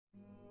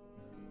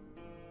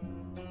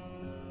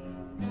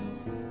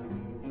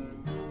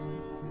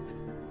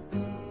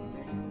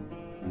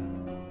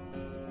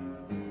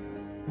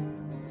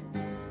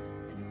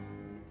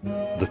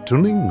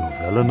Tunnyng of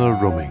Elynour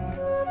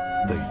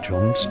Rummynge by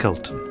John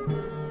Skelton.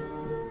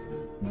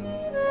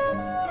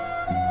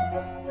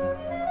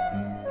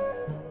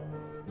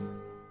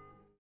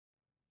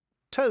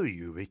 Tell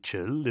you,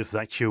 Rachel, if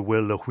that you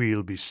will, a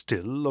wheel be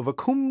still, of a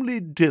comely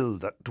dill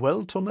that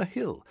dwelt on a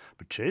hill,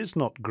 but she's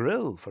not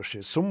grill, for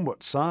she's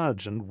somewhat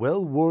sage and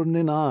well worn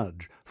in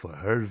age, for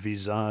her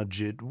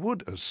visage it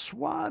would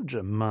assuage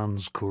a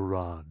man's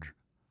courage.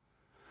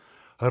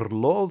 Her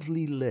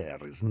loathly lair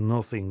is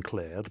nothing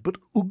clare, but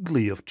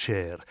ugly of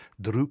chair,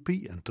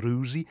 droopy and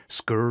drowsy,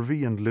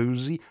 scurvy and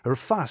loosey, her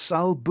face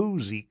all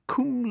boozy,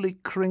 comely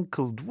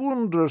crinkled,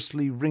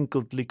 wondrously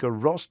wrinkled like a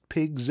roast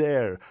pig's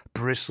ear,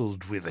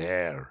 bristled with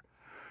hair.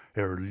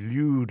 Her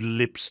lewd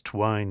lips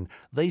twine,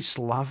 they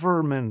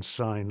slaver men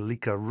sign,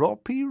 like a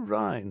roppy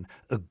rhine,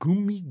 a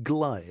gummy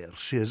glire,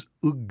 she is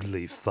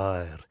ugly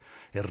fire.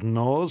 Her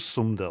nose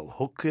somedel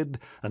hooked,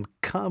 and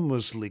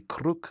camously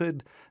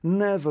crooked,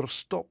 never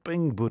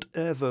stopping, but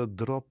ever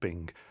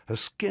dropping, her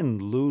skin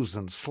loose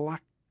and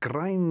slack,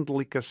 grind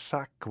like a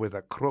sack with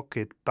a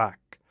crooked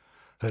back.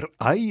 Her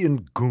eye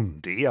and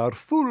gundy are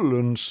full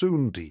and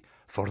soondy,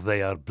 for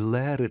they are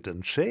blared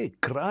and she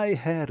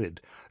cry-haired,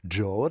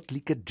 jawed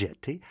like a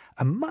jetty.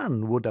 A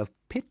man would have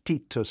pity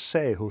to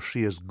say how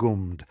she is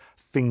gummed,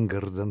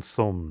 fingered and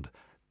thumbed,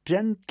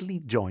 gently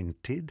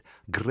jointed,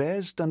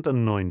 grazed and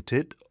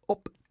anointed,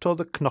 up to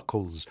the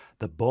knuckles,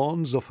 the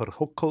bones of her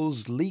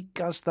huckles leak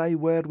as they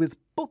were with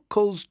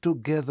buckles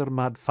together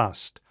mad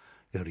fast.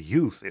 Her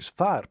youth is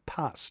far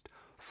past,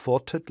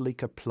 footed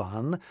like a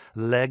plan,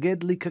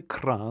 legged like a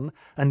cran,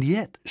 and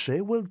yet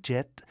she will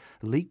jet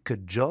like a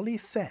jolly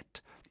fet,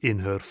 in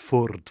her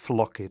furred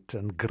flocket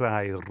and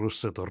grey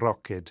russet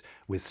rocket,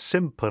 with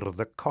Simper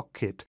the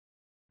cocket.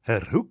 Her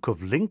hook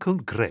of Lincoln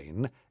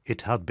grain,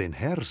 it had been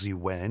hers y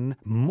wen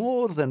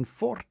more than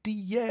 40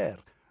 year,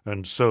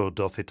 and so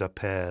doth it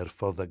appear,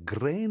 for the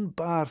grain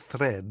bar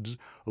threads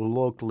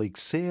look like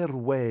sere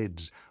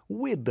wades,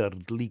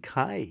 withered like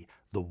hay,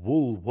 the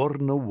wool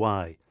worn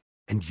away.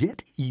 And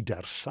yet I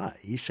dare say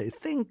she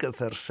thinketh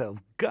herself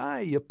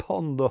gay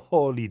upon the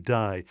holy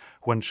day,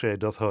 when she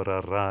doth her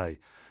array,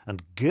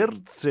 and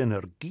girths in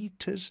her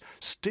geetes,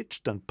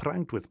 stitched and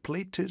pranked with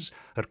plates,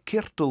 her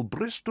kirtle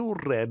bristol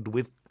red,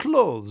 with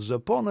clothes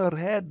upon her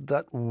head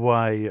that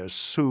weigh a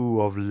sou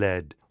of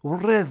lead,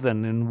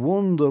 writhen in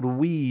wonder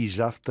wheeze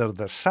after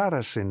the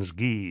Saracen's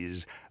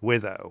guise,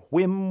 with a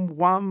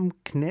whim-wham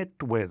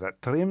knit with a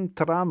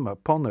trim-tram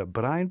upon a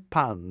brine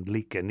pan,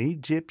 like an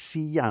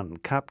Egyptian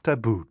capped a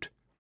boot,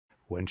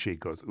 when she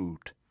goeth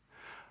out.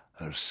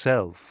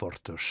 Herself for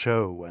to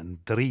show,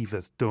 and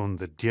driveth down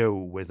the dew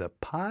with a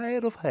pair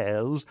of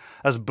heels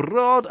as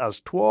broad as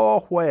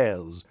 2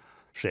 whales.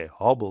 She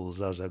hobbles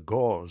as a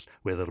gauze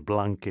with her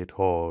blanket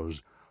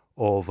hose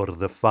over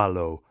the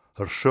fallow,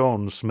 her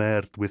shoon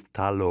smeared with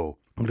tallow,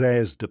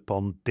 raised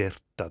upon dirt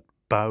that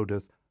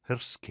bowdeth her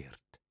skirt.